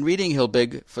Hilbig. I've been reading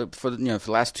Hilbig for the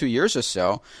last 2 years or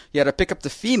so. You had to pick up The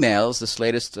Females, this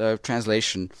latest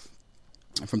translation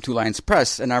from Two Lions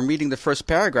Press, and I'm reading the first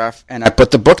paragraph, and I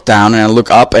put the book down, and I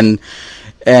look up, and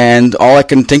all I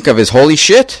can think of is holy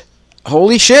shit.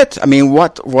 I mean,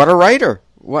 what a writer.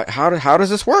 How does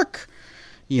this work?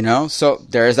 So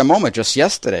there is a moment just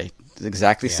yesterday,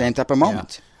 exactly the same type of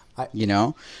moment.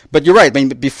 Yeah. But you're right. I mean,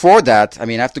 before that, I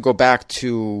mean, I have to go back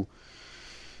to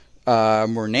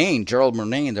Murnane, Gerald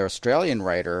Murnane, the Australian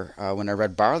writer, when I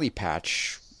read Barley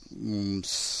Patch,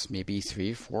 maybe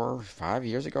 3, 4, 5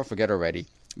 years ago, forget already,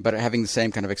 but having the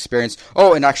same kind of experience.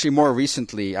 Oh, and actually more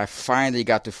recently, I finally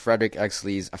got to Frederick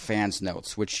Exley's A Fan's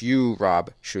Notes, which you,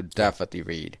 Rob, should definitely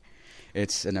read.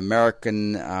 It's an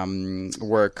American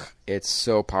work. It's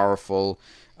so powerful.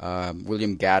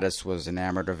 William Gaddis was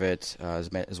enamored of it,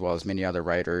 as well as many other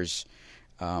writers.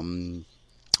 And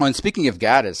speaking of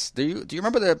Gaddis, do you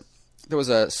remember there was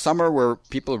a summer where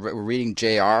people were reading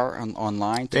J.R.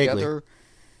 online together?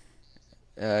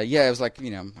 Yeah, it was like,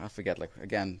 I forget, like,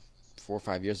 again, 4 or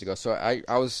 5 years ago. So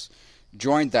I was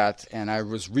joined that, and I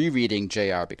was rereading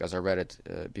J.R. because I read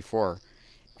it before.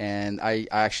 And I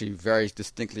actually very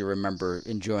distinctly remember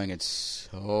enjoying it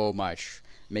so much,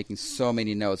 making so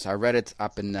many notes. I read it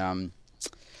up in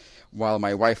while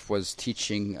my wife was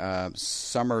teaching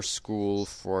summer school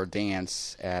for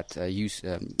dance at the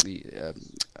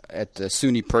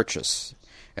SUNY Purchase,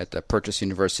 at the Purchase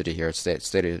University here at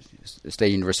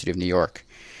State University of New York.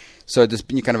 So there's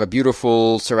been kind of a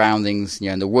beautiful surroundings,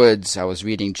 in the woods. I was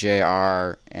reading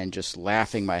J.R. and just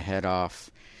laughing my head off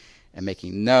and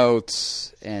making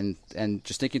notes and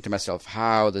just thinking to myself,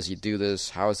 how does he do this?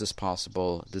 How is this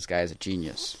possible? This guy is a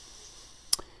genius.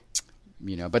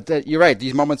 But you're right.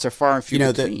 These moments are far and few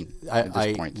between at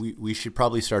this point. We should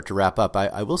probably start to wrap up.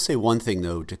 I will say one thing,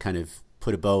 though, to kind of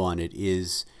put a bow on it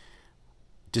is,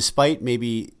 despite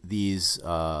maybe these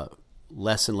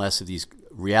less and less of these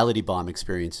reality bomb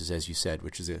experiences, as you said,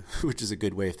 which is a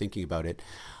good way of thinking about it,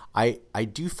 I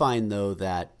do find, though,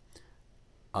 that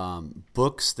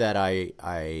books that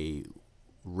I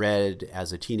read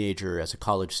as a teenager, as a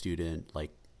college student,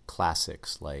 like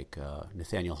classics like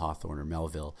Nathaniel Hawthorne or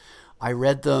Melville. I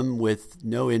read them with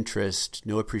no interest,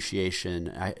 no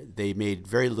appreciation. They made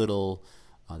very little.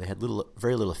 They had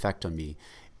very little effect on me.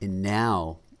 And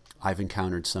now I've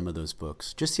encountered some of those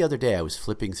books. Just the other day, I was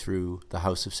flipping through The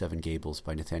House of Seven Gables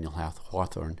by Nathaniel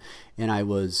Hawthorne, and I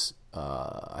was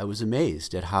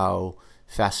amazed at how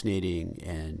fascinating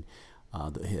and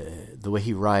the way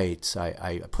he writes.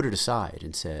 I put it aside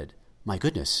and said, "My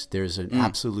goodness, there's an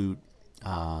absolute."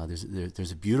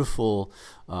 There's a beautiful,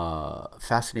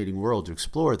 fascinating world to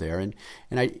explore there, and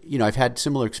I've had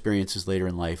similar experiences later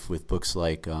in life with books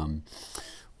like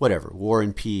War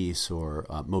and Peace or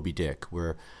Moby Dick,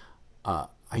 where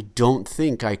I don't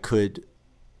think I could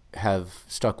have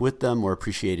stuck with them or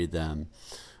appreciated them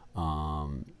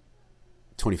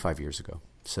 25 years ago.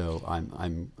 So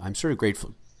I'm sort of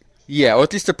grateful. Yeah, or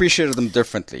at least appreciated them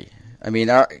differently. I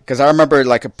mean, because I remember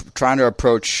trying to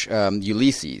approach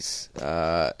Ulysses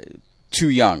too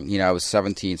young. I was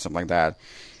 17, something like that,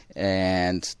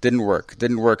 and didn't work.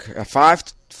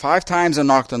 Five times I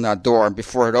knocked on that door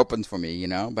before it opened for me.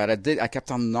 But I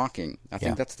kept on knocking. I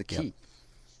think that's the key,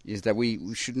 is that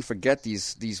we shouldn't forget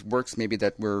these works maybe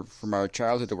that were from our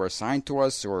childhood that were assigned to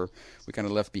us or we kind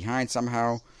of left behind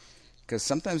somehow. Because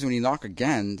sometimes when you knock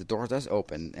again, the door does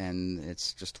open, and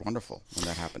it's just wonderful when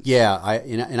that happens. Yeah,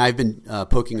 I've been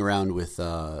poking around with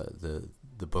the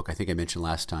book I think I mentioned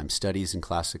last time, Studies in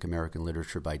Classic American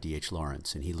Literature by D.H.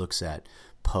 Lawrence, and he looks at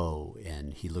Poe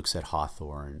and he looks at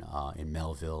Hawthorne and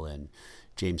Melville and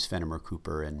James Fenimore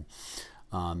Cooper, and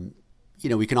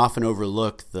we can often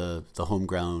overlook the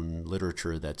homegrown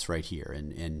literature that's right here,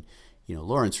 and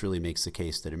Lawrence really makes the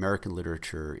case that American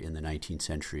literature in the 19th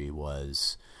century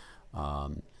was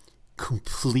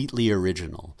completely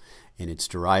original, and it's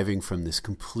deriving from this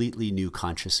completely new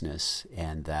consciousness,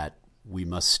 and that we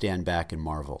must stand back and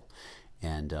marvel.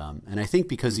 And I think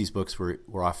because these books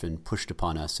were often pushed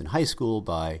upon us in high school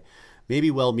by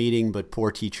maybe well-meaning but poor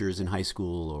teachers in high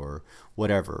school or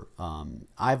whatever,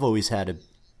 I've always had a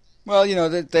Well,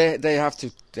 they have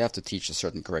to teach a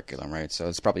certain curriculum, right? So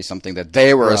it's probably something that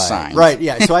they were assigned. Right.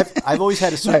 Yeah. So I've always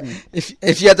had a certain.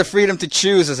 If you had the freedom to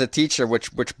choose as a teacher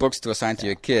which books to assign to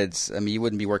your kids, I mean, you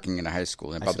wouldn't be working in a high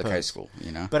school, in a public high school,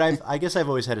 But I guess I've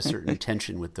always had a certain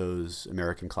tension with those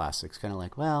American classics. Kind of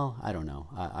like, well, I don't know.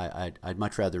 I'd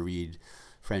much rather read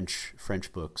French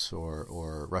books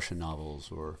or Russian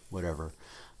novels or whatever.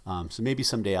 So maybe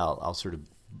someday I'll sort of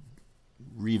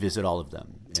revisit all of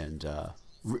them and.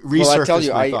 Well, I tell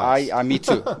you, I me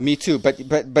too.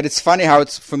 But it's funny how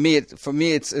it's for me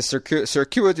it's a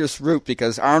circuitous route,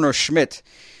 because Arno Schmidt,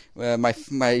 my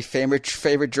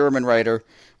favorite German writer,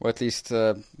 or at least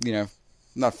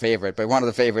not favorite, but one of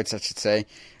the favorites, I should say.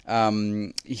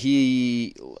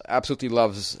 He absolutely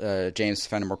loves James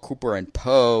Fenimore Cooper and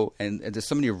Poe, and there's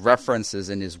so many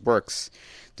references in his works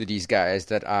to these guys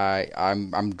that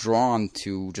I'm drawn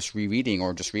to just rereading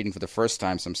or just reading for the first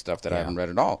time some stuff that I haven't read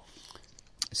at all.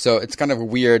 So it's kind of a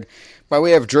weird, by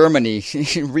way of Germany,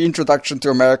 reintroduction to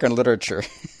American literature.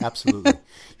 Absolutely.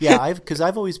 Yeah, because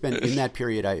I've always been in that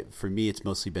period. For me, it's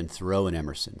mostly been Thoreau and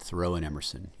Emerson.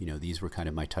 These were kind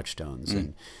of my touchstones.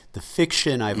 And the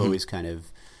fiction, I've always kind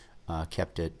of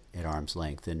kept it at arm's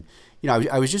length. And,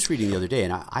 I was just reading the other day,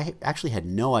 and I actually had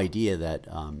no idea that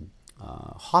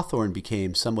Hawthorne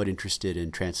became somewhat interested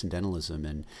in transcendentalism,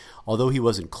 and although he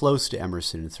wasn't close to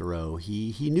Emerson and Thoreau,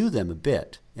 he knew them a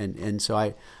bit, and so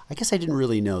I guess I didn't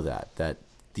really know that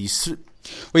these.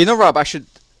 Well, Rob, I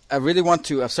really want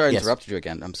to. I'm sorry I interrupted you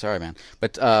again. I'm sorry, man,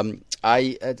 but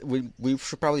we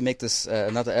should probably make this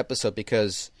another episode,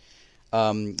 because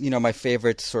my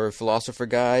favorite sort of philosopher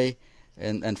guy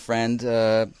and friend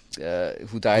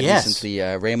who died recently,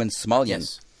 Raymond Smullyan.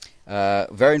 Yes.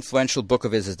 Very influential book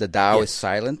of his is The Tao is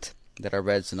Silent, that I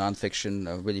read. It's a nonfiction,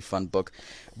 a really fun book.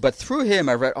 But through him,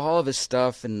 I read all of his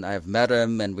stuff, and I've met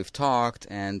him, and we've talked,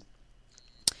 and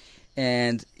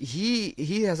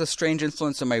he has a strange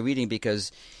influence on my reading,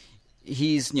 because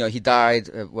he died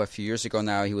a few years ago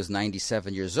now. He was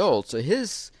 97 years old, so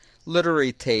his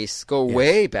literary tastes go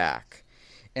way back.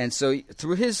 And so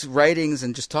through his writings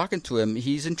and just talking to him,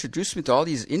 he's introduced me to all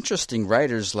these interesting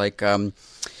writers like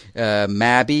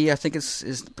Mabey. I think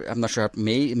I'm not sure.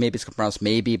 Maybe it's pronounced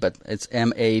maybe, but it's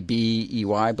Mabey,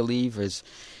 I believe, is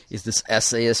this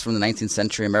essayist from the 19th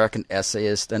century, American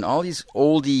essayist, and all these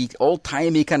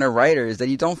old-timey kind of writers that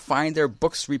you don't find their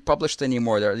books republished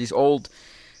anymore. There are these old,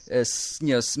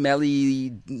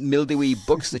 smelly, mildewy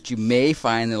books that you may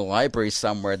find in a library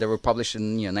somewhere that were published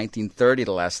in 1930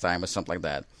 the last time or something like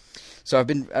that. So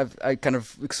I kind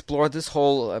of explored this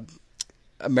whole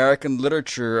American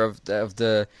literature of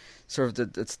the sort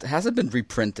of it hasn't been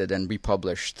reprinted and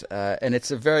republished, and that's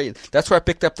where I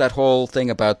picked up that whole thing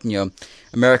about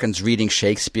Americans reading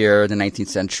Shakespeare in the 19th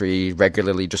century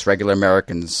regularly, just regular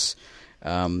Americans,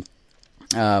 and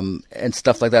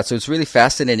stuff like that. So it's really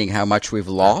fascinating how much we've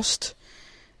lost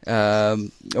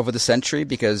over the century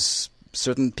because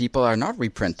certain people are not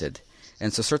reprinted,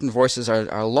 and so certain voices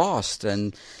are lost,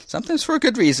 and sometimes for a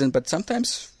good reason, but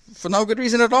sometimes for no good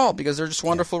reason at all because they're just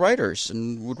wonderful writers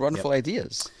and with wonderful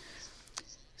ideas.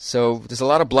 So there's a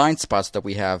lot of blind spots that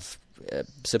we have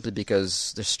simply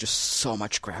because there's just so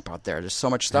much crap out there. There's so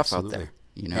much stuff out there,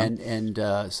 And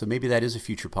so maybe that is a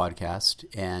future podcast,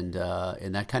 and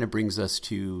that kind of brings us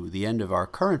to the end of our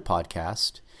current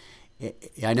podcast.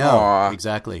 I know. Aww.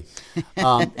 Exactly.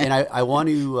 And I want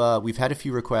to, we've had a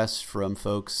few requests from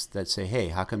folks that say, hey,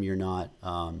 how come you're not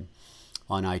on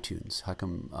iTunes? How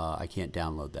come I can't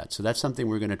download that? So that's something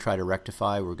we're going to try to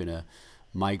rectify. We're going to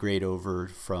migrate over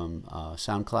from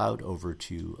SoundCloud over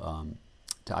to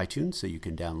iTunes so you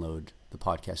can download the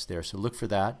podcast there. So look for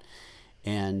that.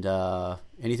 And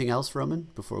anything else, Roman,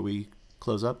 before we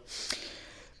close up?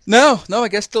 No, I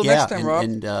guess till next time, Rob.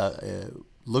 And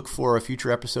look for a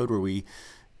future episode where we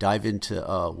dive into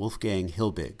Wolfgang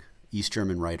Hilbig, East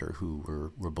German writer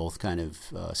who we're both kind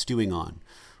of stewing on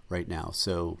right now.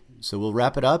 So we'll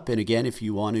wrap it up. And again, if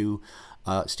you want to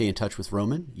stay in touch with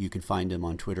Roman, you can find him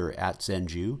on Twitter at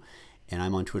ZenJew, and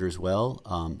I'm on Twitter as well,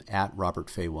 at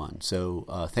RobertFay1.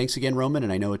 So thanks again, Roman,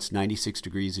 and I know it's 96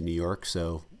 degrees in New York,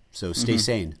 so stay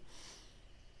sane.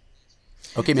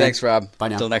 Okay, man. Thanks, Rob. Bye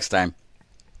now. Until next time.